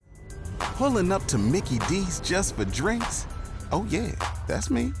Pulling up to Mickey D's just for drinks? Oh yeah,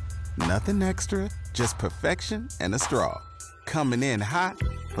 that's me. Nothing extra, just perfection and a straw. Coming in hot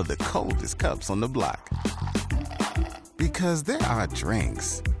for the coldest cups on the block. Because there are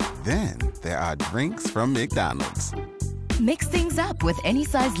drinks. Then there are drinks from McDonald's. Mix things up with any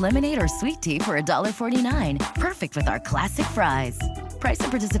size lemonade or sweet tea for $1.49. Perfect with our classic fries. Price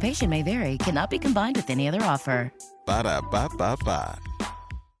and participation may vary. Cannot be combined with any other offer. Ba-da-ba-ba-ba.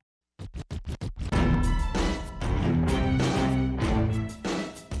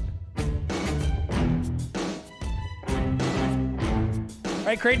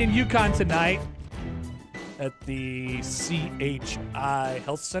 All right, Creighton and UConn tonight at the CHI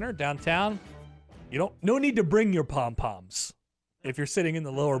Health Center downtown. No need to bring your pom-poms. If you're sitting in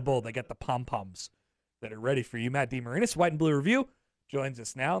the lower bowl, they got the pom-poms that are ready for you. Matt Demarinis, White and Blue Review, joins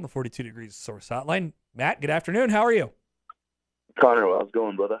us now on the 42 Degrees Source Hotline. Matt, good afternoon. How are you? Connor, how's it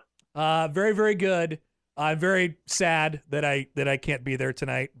going, brother? Very, very good. I'm very sad that I can't be there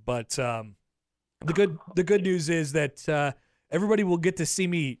tonight, but the good news is that everybody will get to see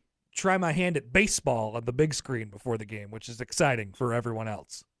me try my hand at baseball on the big screen before the game, which is exciting for everyone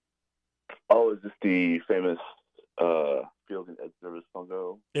else. Oh, is this the famous Field and Ed Service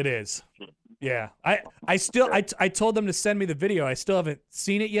logo? It is. Yeah. I told them to send me the video. I still haven't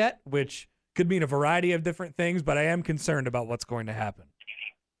seen it yet, which could mean a variety of different things, but I am concerned about what's going to happen.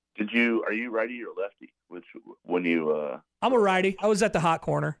 Are you righty or lefty? I'm a righty. I was at the hot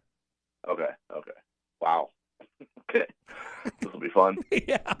corner. Okay. Wow. Okay. This will be fun.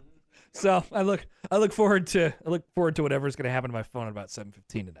 Yeah. So I look forward to whatever's going to happen to my phone at about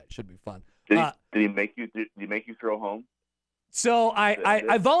 7:15 tonight. Should be fun. Did he make you throw home? So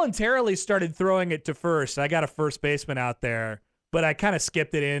I voluntarily started throwing it to first. I got a first baseman out there, but I kind of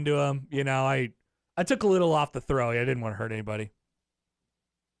skipped it into him. I took a little off the throw. I didn't want to hurt anybody.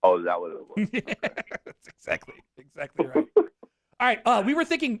 Oh, is that what it was? Yeah, that's exactly right. All right. We were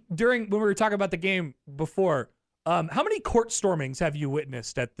thinking when we were talking about the game before. How many court stormings have you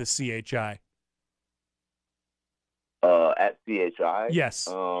witnessed at the CHI? At CHI? Yes.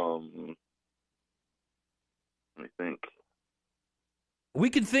 Let me think. We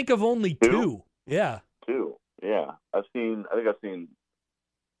can think of only two. Yeah. Two. Yeah. I think I've seen.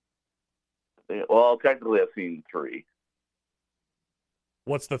 Well, technically, I've seen three.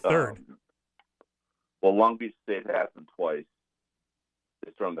 What's the third? Well, Long Beach State happened twice.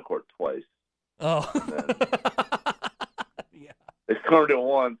 They stormed the court twice. Oh. Yeah. They stormed it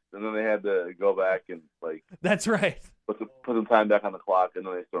once, and then they had to go back and That's right. Put some time back on the clock, and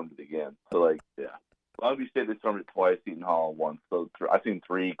then they stormed it again. So yeah. Long Beach State, they stormed it twice. Seton Hall once. So I've seen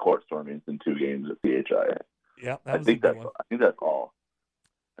three court stormings in 2 games at CHI. Yeah, I think that's all.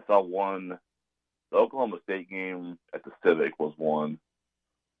 I saw one. The Oklahoma State game at the Civic was one.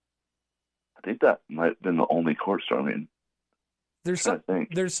 I think that might have been the only court storming. There's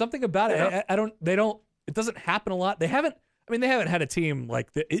something about it. Yeah. It doesn't happen a lot. They haven't had a team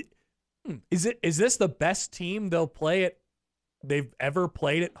like that. Is this the best team they've ever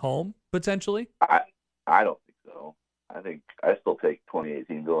played at home, potentially? I don't think so. I still take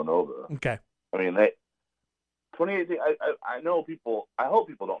 2018 Villanova. Okay. I mean, 2018, I know people, I hope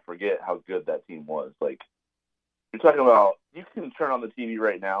people don't forget how good that team was. You're talking about, you can turn on the TV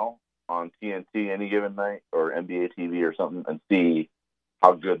right now on TNT any given night or NBA TV or something and see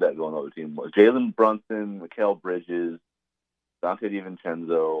how good that Villanova team was. Jalen Brunson, Mikal Bridges, Dante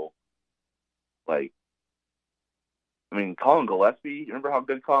DiVincenzo. Colin Gillespie. You remember how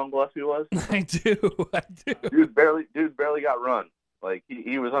good Colin Gillespie was? I do. Dude barely got run.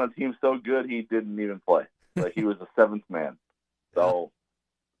 He was on a team so good he didn't even play. He was the 7th man. So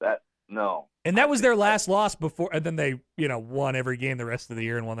no. And that was their last loss before, and then they, won every game the rest of the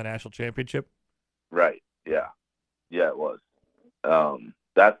year and won the national championship. Right. Yeah. Yeah, it was.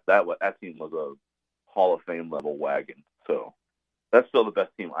 That team was a Hall of Fame level wagon. So that's still the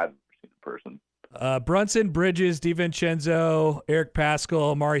best team I've ever seen in person. Brunson, Bridges, DiVincenzo, Eric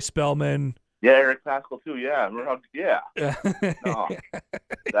Paschal, Amari Spellman. Yeah, Eric Paschal too. Yeah. No,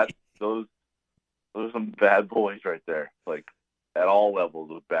 those are some bad boys right there. At all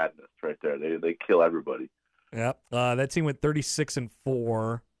levels of badness right there. They kill everybody. Yep. That team went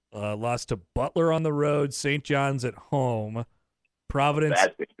 36-4. Lost to Butler on the road, St. John's at home, Providence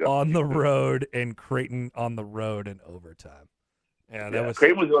on the road, and Creighton on the road in overtime.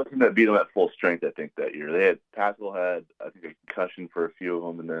 Creighton was the only team that beat them at full strength, I think, that year. Paschal had, I think, a concussion for a few of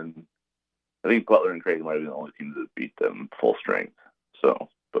them, and then I think Butler and Creighton might have been the only teams that beat them full strength. So,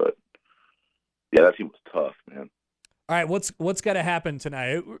 but yeah, that team was tough, man. All right, what's got to happen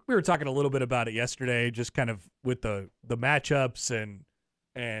tonight? We were talking a little bit about it yesterday, just kind of with the matchups and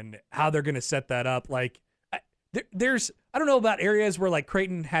and how they're going to set that up. Like, there's I don't know about areas where like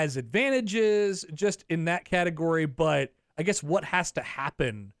Creighton has advantages just in that category, but I guess what has to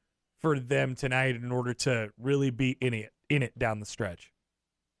happen for them tonight in order to really be in it down the stretch?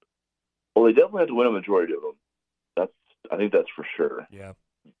 Well, they definitely have to win a majority of them. I think that's for sure. Yeah.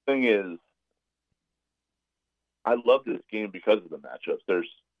 The thing is, I love this game because of the matchups. They're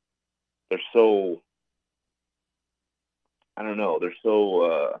so, I don't know, they're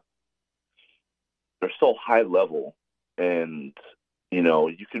so high level, and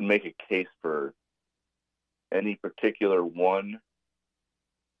you can make a case for any particular one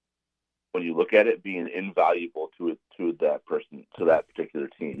when you look at it being invaluable to that person, to that particular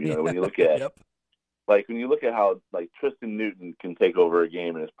team. When you look at Yep. like when you look at how like Tristan Newton can take over a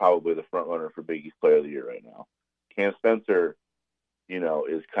game and is probably the front runner for Big East Player of the Year right now. Cam Spencer,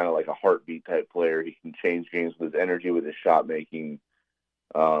 is kind of like a heartbeat type player. He can change games with his energy, with his shot making.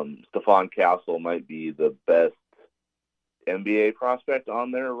 Stephon Castle might be the best NBA prospect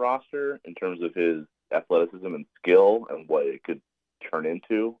on their roster in terms of his athleticism and skill and what it could turn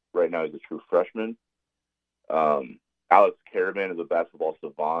into. Right now, he's a true freshman. Alex Caravan is a basketball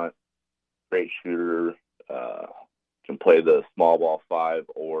savant, great shooter, can play the small ball 5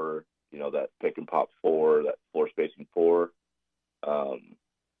 or that pick and pop 4, that floor spacing 4. And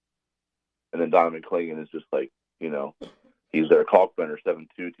then Donovan Clingan is just like, he's their Kalkbrenner, 7'2",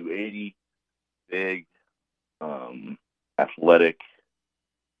 280, big, athletic,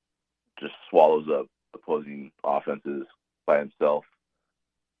 just swallows up opposing offenses by himself.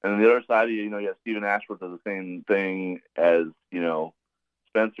 And on the other side, you have Stephen Ashworth does the same thing as,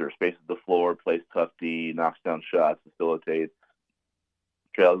 Spencer, spaces the floor, plays tough D, knocks down shots, facilitates.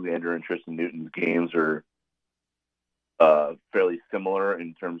 Trey Alexander and Tristan Newton's games are fairly similar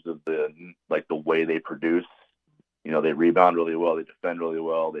in terms of the way they produce. They rebound really well, they defend really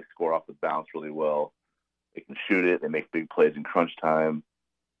well, they score off the bounce really well. They can shoot it, they make big plays in crunch time.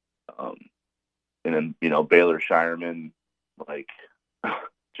 And then, Baylor Shireman,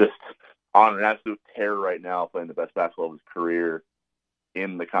 just on an absolute tear right now, playing the best basketball of his career,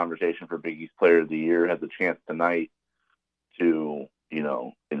 in the conversation for Big East Player of the Year, has a chance tonight to,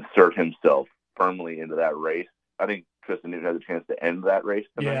 insert himself firmly into that race. I think Tristan Newton has a chance to end that race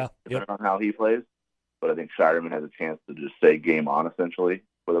tonight, depending on how he plays. But I think Shireman has a chance to just say game on, essentially,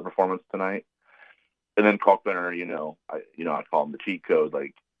 with a performance tonight. And then Kalkbrenner, I call him the cheat code.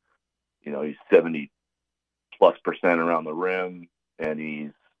 He's 70+% around the rim, and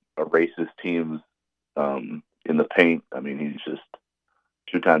he's erases teams in the paint. I mean, he's just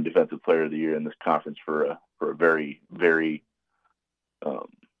 2-time Defensive Player of the Year in this conference for a very, very,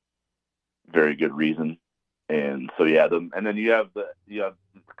 very good reason. And so, and then you have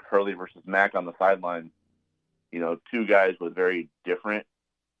Hurley versus Mack on the sideline. Two guys with very different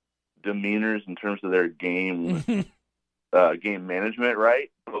demeanors in terms of their game game management,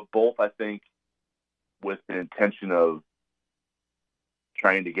 right? But both, I think, with the intention of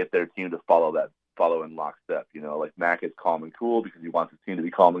trying to get their team to follow in lockstep. Mack is calm and cool because he wants his team to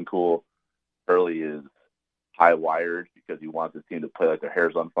be calm and cool. Hurley is high wired because he wants his team to play like their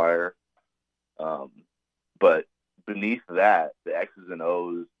hair's on fire. But beneath that, the X's and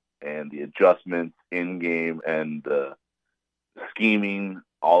O's and the adjustments in game and the scheming,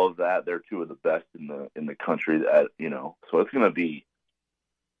 all of that, they're two of the best in the country. So it's going to be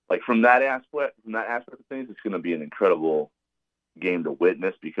from that aspect of things, it's going to be an incredible game to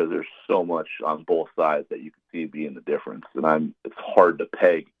witness because there's so much on both sides that you can see being the difference. And it's hard to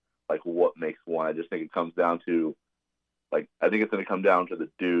peg what makes one. I just think it comes down to I think it's going to come down to the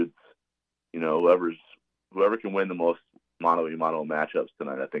dudes. Whoever can win the most mano-a-mano matchups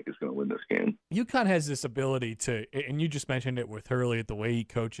tonight, I think is going to win this game. UConn has this ability to, and you just mentioned it with Hurley, the way he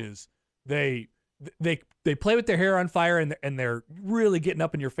coaches. They play with their hair on fire and they're really getting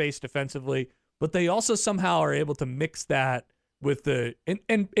up in your face defensively, but they also somehow are able to mix that with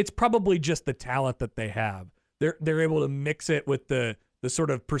and it's probably just the talent that they have. They're able to mix it with the sort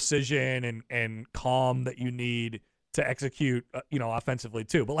of precision and calm that you need to execute, offensively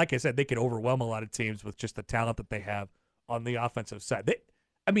too. But like I said, they could overwhelm a lot of teams with just the talent that they have on the offensive side.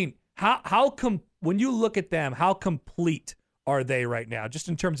 When you look at them, how complete are they right now, just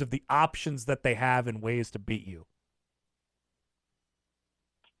in terms of the options that they have and ways to beat you?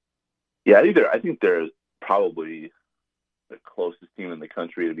 Yeah, I think they're probably the closest team in the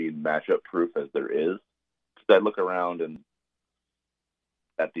country to being matchup proof as there is. Because I look around and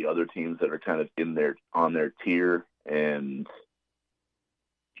at the other teams that are kind of on their tier, and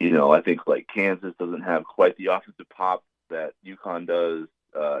I think Kansas doesn't have quite the offensive pop that UConn does.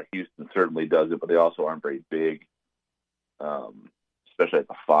 Houston certainly does it, but they also aren't very big. especially at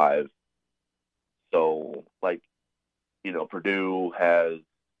the 5. So, like, Purdue's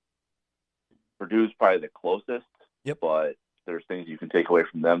probably the closest. Yep. But there's things you can take away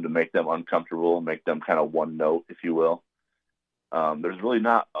from them to make them uncomfortable, make them kind of one note, if you will.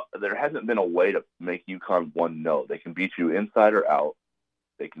 There hasn't been a way to make UConn one note. They can beat you inside or out.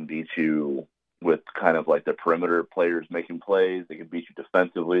 They can beat you with kind of like the perimeter players making plays. They can beat you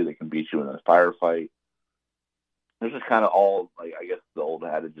defensively. They can beat you in a firefight. There's just kind of all, like, I guess the old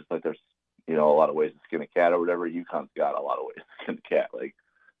adage, just like there's, a lot of ways to skin a cat or whatever. UConn's got a lot of ways to skin a cat. Like,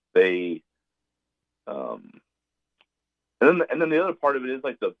 they, and then the other part of it is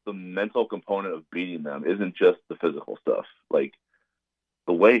like the mental component of beating them isn't just the physical stuff. Like,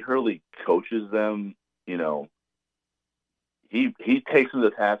 the way Hurley coaches them, he takes them to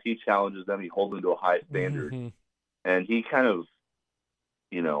the task, he challenges them, he holds them to a high standard, and he kind of,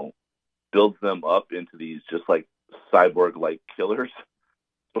 builds them up into these just like cyborg-like killers,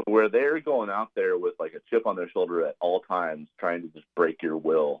 but where they're going out there with like a chip on their shoulder at all times, trying to just break your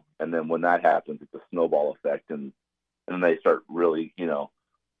will, and then when that happens, it's a snowball effect, and then they start really,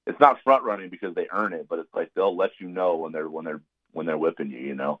 it's not front running because they earn it, but it's like they'll let you know when they're whipping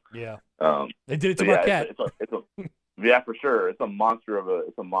you, Yeah. They did it to Marquette. It's a yeah, for sure. It's a monster of a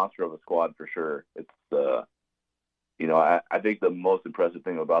squad for sure. It's I think the most impressive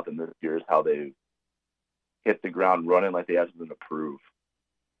thing about them this year is how they've hit the ground running like they have something to prove.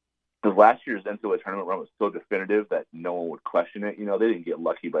 Because last year's NCAA tournament run was so definitive that no one would question it. They didn't get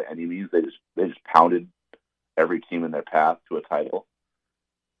lucky by any means. They just pounded every team in their path to a title.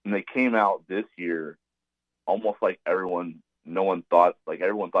 And they came out this year almost like everyone thought it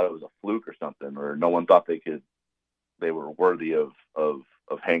was a fluke or something, or no one thought they were worthy of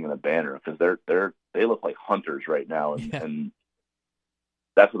hanging a banner, because they look like hunters right now, and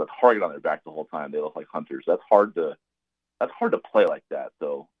that's with a target on their back the whole time. They look like hunters. That's hard to play like that.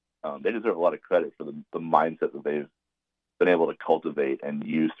 So they deserve a lot of credit for the mindset that they've been able to cultivate and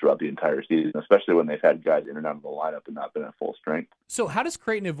use throughout the entire season, especially when they've had guys in and out of the lineup and not been at full strength. So how does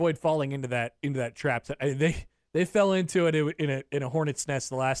Creighton avoid falling into that trap? They fell into it in a hornet's nest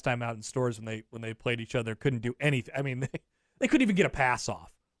the last time out in Stores when they played each other. Couldn't do anything. I mean, they couldn't even get a pass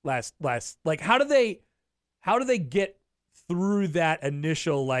off last. Like, how do they get through that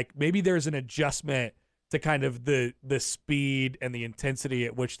initial, like, maybe there's an adjustment to kind of the speed and the intensity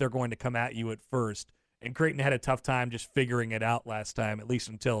at which they're going to come at you at first. And Creighton had a tough time just figuring it out last time, at least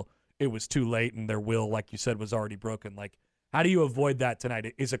until it was too late and their will, like you said, was already broken. Like, how do you avoid that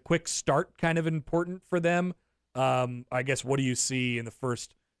tonight? Is a quick start kind of important for them? I guess, what do you see in the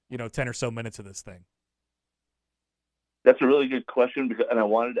first, 10 or so minutes of this thing? That's a really good question, and I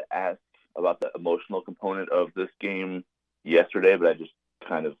wanted to ask about the emotional component of this game yesterday, but I just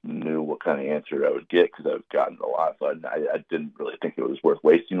kind of knew what kind of answer I would get because I've gotten a lot, so I didn't really think it was worth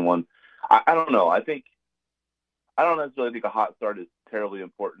wasting one. I don't know. I don't necessarily think a hot start is terribly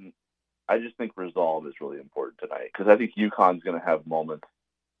important. I just think resolve is really important tonight, because I think UConn's going to have moments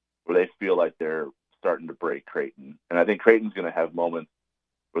where they feel like they're starting to break Creighton, and I think Creighton's going to have moments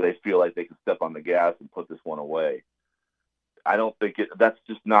where they feel like they can step on the gas and put this one away. I don't think that's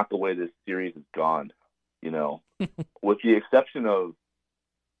just not the way this series has gone, with the exception of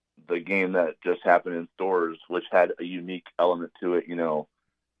the game that just happened in Stores, which had a unique element to it.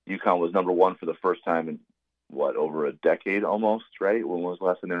 UConn was number one for the first time in over a decade almost, right? When was the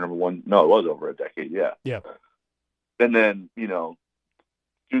last time they were number one? No, it was over a decade. Yeah. Yeah. And then,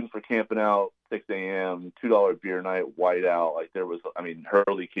 students were camping out, 6 a.m., $2 beer night, white out. Like,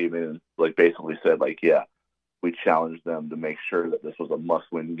 Hurley came in and basically said, yeah, we challenged them to make sure that this was a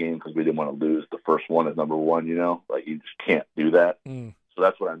must-win game because we didn't want to lose the first one as number one. You just can't do that. So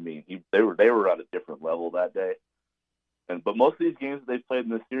that's what I mean. They were at a different level that day. But most of these games that they've played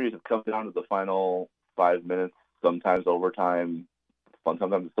in this series have come down to the final 5 minutes, sometimes overtime,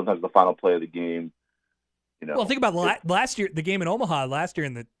 sometimes the final play of the game. Well, think about last year, the game in Omaha last year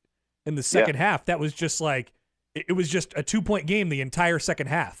in the second half. That was just it was just a 2-point game the entire second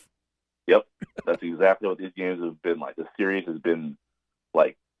half. Yep, that's exactly what these games have been like. The series has been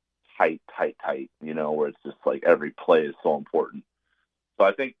tight, where it's just every play is so important. So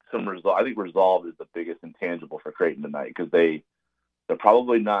I think resolve is the biggest intangible for Creighton tonight, because they're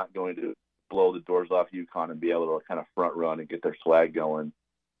probably not going to blow the doors off UConn and be able to kind of front run and get their swag going.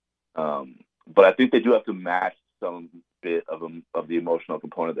 But I think they do have to match some bit of the emotional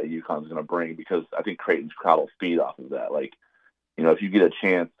component that UConn's going to bring, because I think Creighton's crowd will feed off of that. If you get a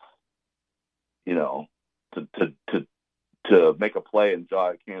chance, to make a play and jaw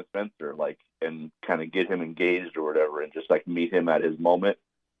at Cam Spencer, and kind of get him engaged or whatever, and just meet him at his moment,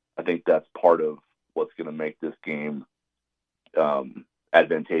 I think that's part of what's going to make this game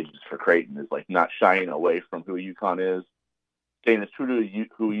advantageous for Creighton is like not shying away from who UConn is, staying as true to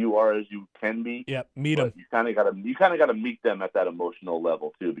who you are as you can be. Yep, meet them. You kind of got to meet them at that emotional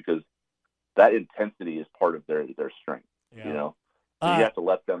level too, because that intensity is part of their strength. Yeah. You know, so you have to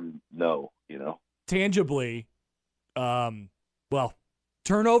let them know. You know, tangibly, well,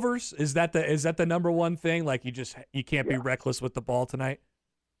 turnovers, is that the number one thing? Like you can't be reckless with the ball tonight.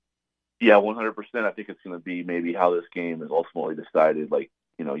 Yeah, 100%. I think it's going to be maybe how this game is ultimately decided. Like,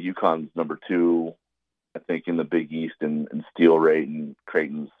 you know, UConn's number 2, I think, in the Big East in steal rate, and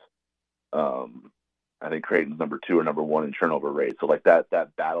Creighton's, I think Creighton's number 2 or number 1 in turnover rate. So like that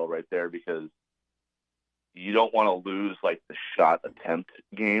battle right there, because you don't want to lose like the shot attempt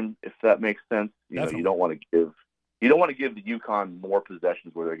game, if that makes sense. You know, you don't want to give the UConn more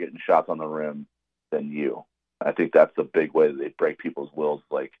possessions where they're getting shots on the rim than you. I think that's the big way that they break people's wills.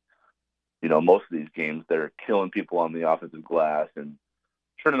 Like, you know, most of these games, they're killing people on the offensive glass and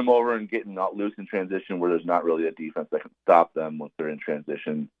turning them over and getting out loose in transition where there's not really a defense that can stop them once they're in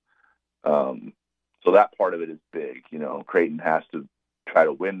transition. So that part of it is big. You know, Creighton has to try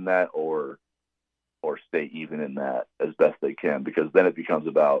to win that or stay even in that as best they can, because then it becomes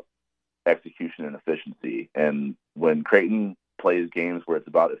about execution and efficiency. And when Creighton plays games where it's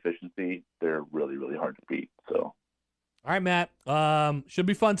about efficiency, they're really, really hard to beat. So. All right, Matt. Should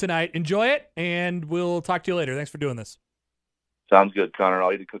be fun tonight. Enjoy it, and we'll talk to you later. Thanks for doing this. Sounds good, Connor.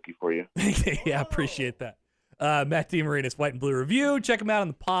 I'll eat a cookie for you. Yeah, appreciate that. Matt Demarinis, White and Blue Review. Check him out on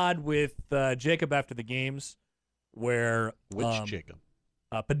the pod with Jacob after the games. Which Jacob?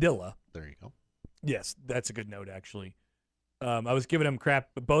 Padilla. There you go. Yes, that's a good note, actually. I was giving them crap,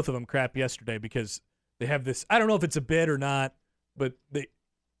 both of them crap yesterday, because they have this, I don't know if it's a bit or not, but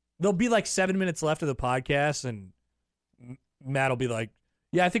there'll be like 7 minutes left of the podcast, and Matt will be like,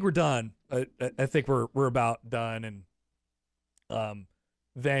 yeah, I think we're done. I think we're about done. And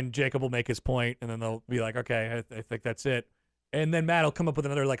then Jacob will make his point, and then they'll be like, okay, I think that's it. And then Matt will come up with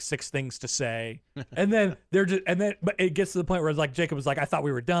another like 6 things to say. And then but it gets to the point where it's like Jacob was like, I thought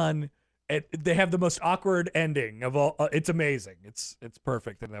we were done. They have the most awkward ending of all. It's amazing. It's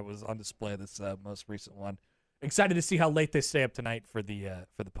perfect, and that was on display this most recent one. Excited to see how late they stay up tonight for the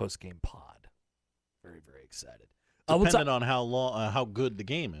post game pod. Very, very excited. Depending on how good the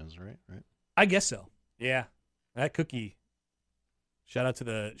game is, right? Right. I guess so. Yeah, that cookie. Shout out to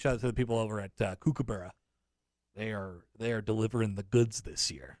the people over at Kookaburra. They are delivering the goods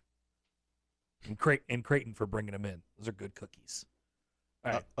this year. And Creighton for bringing them in. Those are good cookies.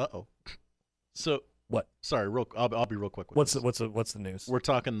 All right. Uh-oh. So what? Sorry, I'll be real quick with what's this. the news? We're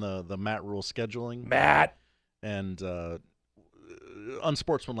talking the Matt Rule scheduling. Matt and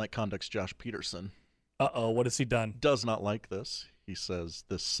unsportsmanlike conduct's Josh Peterson. Uh-oh, what has he done? Does not like this. He says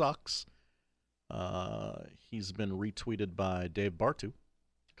this sucks. He's been retweeted by Dave Bartu,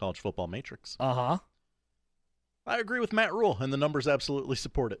 College Football Matrix. Uh-huh. I agree with Matt Rule, and the numbers absolutely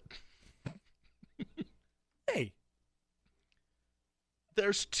support it. Hey.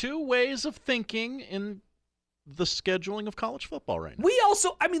 There's 2 ways of thinking in the scheduling of college football right now. We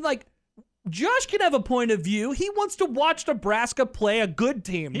also, Josh can have a point of view. He wants to watch Nebraska play a good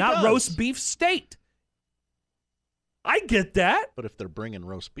team, not roast beef State. I get that. But if they're bringing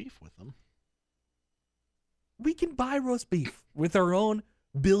roast beef with them, we can buy roast beef with our own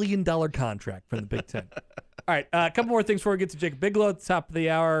 $1 billion contract from the Big Ten. All right, a couple more things before we get to Jacob Bigelow at the top of the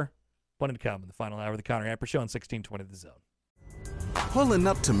hour. One to come in the final hour of the Connor Apper Show on 1620 The Zone. Pulling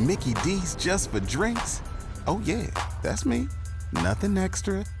up to Mickey D's just for drinks? Oh yeah, that's me. Nothing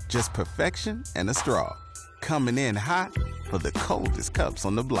extra, just perfection and a straw. Coming in hot for the coldest cups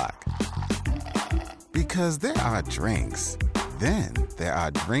on the block. Because there are drinks. Then there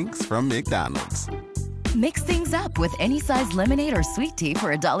are drinks from McDonald's. Mix things up with any size lemonade or sweet tea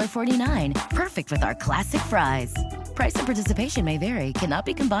for $1.49. Perfect with our classic fries. Price and participation may vary. Cannot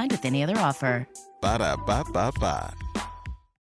be combined with any other offer. Ba-da-ba-ba-ba.